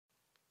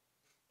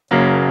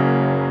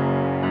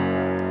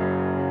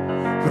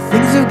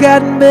Things have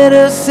gotten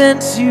better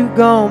since you've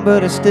gone,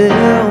 but I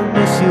still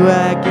miss you,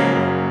 I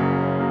guess.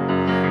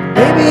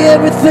 Maybe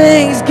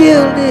everything's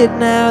gilded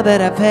now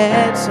that I've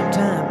had some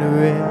time to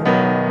rest.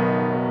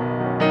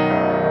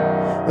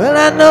 Well,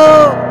 I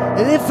know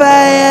that if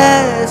I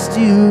asked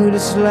you to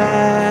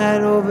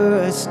slide over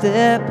a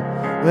step,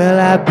 well,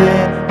 I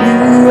bet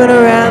you run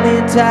around the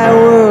entire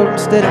world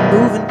instead of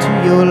moving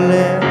to your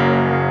left.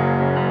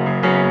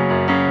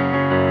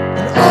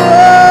 And oh,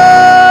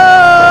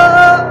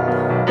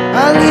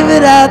 I'll leave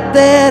it out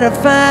there to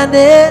find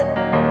it.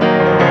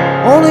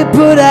 Only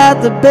put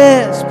out the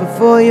best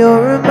before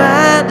you're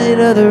reminded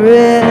of the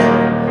rest.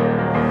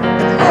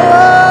 And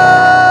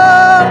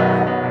oh,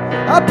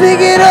 I'll pick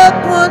it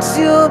up once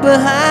you're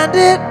behind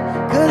it,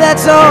 'cause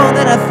that's all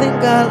that I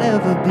think I'll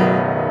ever be.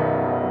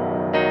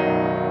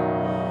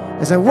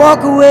 As I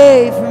walk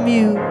away from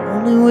you,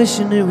 only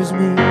wishing it was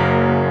me.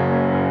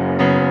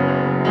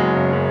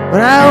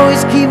 But I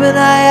always keep an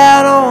eye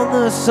out on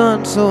the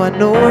sun, so I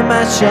know where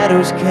my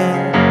shadows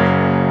cast.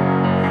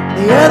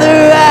 The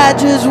other eye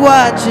just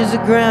watches the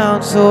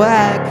ground, so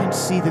I can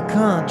see the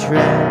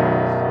contrast.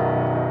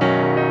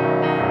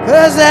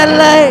 'Cause that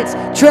light's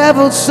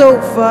traveled so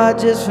far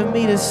just for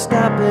me to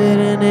stop it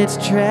in its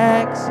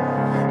tracks.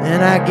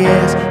 And I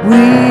guess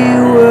we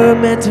were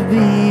meant to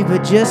be,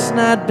 but just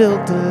not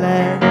built to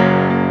last.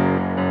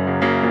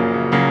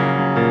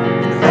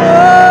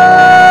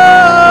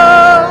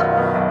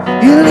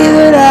 You leave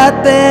it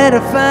out there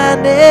to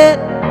find it.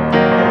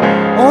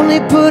 Only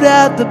put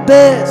out the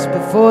best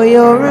before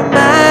you're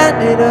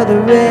reminded of the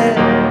rest.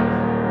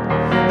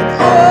 And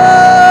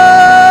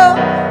oh,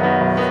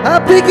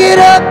 I'll pick it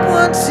up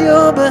once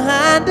you're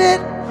behind it,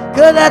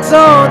 'cause that's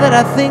all that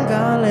I think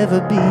I'll ever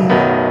be.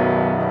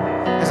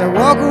 As I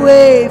walk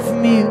away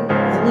from you,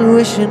 only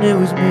wishing it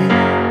was me.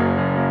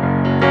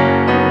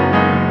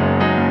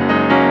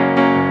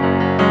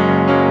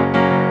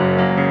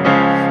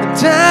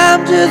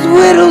 Time just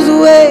whittles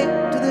away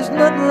till there's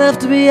nothing left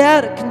to be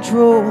out of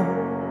control.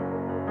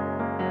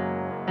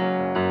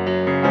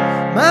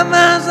 My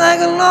mind's like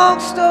a long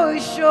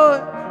story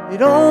short,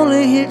 it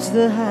only hits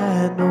the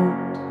high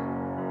note.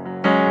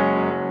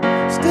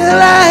 Still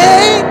I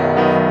hate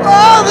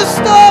all the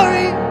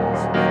stories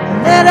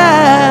that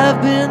I've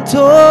been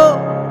told.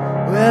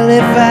 Well,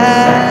 if I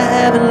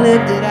haven't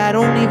lived it, I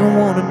don't even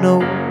want to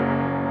know.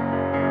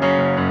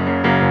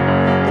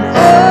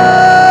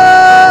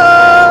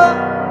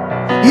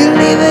 You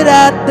leave it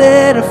out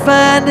there to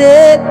find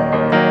it.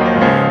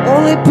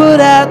 Only put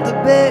out the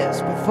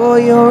best before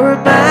you're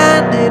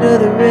reminded of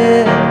the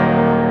rest.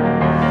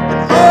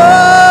 And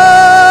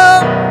oh,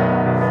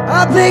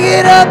 I'll pick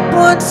it up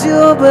once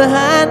you're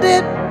behind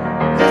it,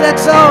 'cause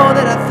that's all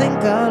that I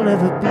think I'll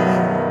ever be.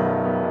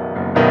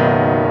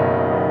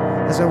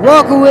 As I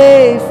walk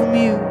away from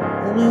you,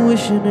 only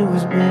wishing it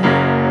was me.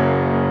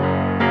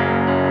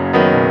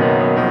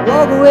 I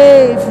walk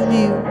away from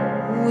you,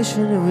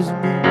 wishing it was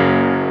me.